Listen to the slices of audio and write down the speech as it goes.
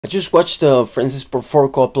I just watched the Francis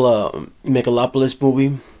Ford Coppola Megalopolis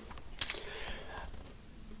movie.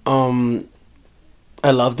 Um, I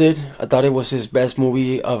loved it. I thought it was his best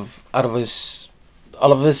movie of out of his out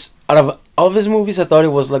of all of his movies. I thought it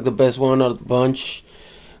was like the best one out of the bunch.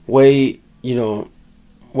 Way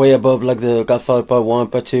way above like the Godfather Part One,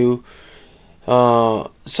 Part Two.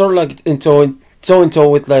 Sort of like toe in toe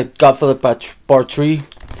with like Godfather Part Three,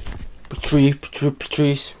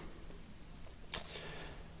 Patrice.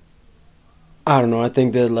 I don't know. I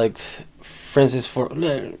think that like Francis Ford,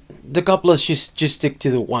 the couples just stick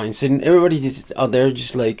to the wines, and everybody just out there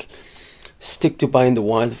just like stick to buying the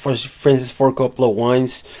wines. First, Francis Ford Coppola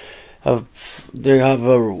wines, uh, they have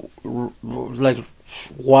a like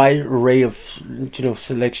wide array of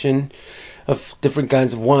selection of different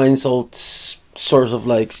kinds of wines, all sorts of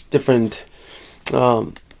like different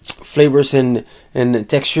flavors and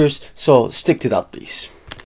textures. So stick to that, please.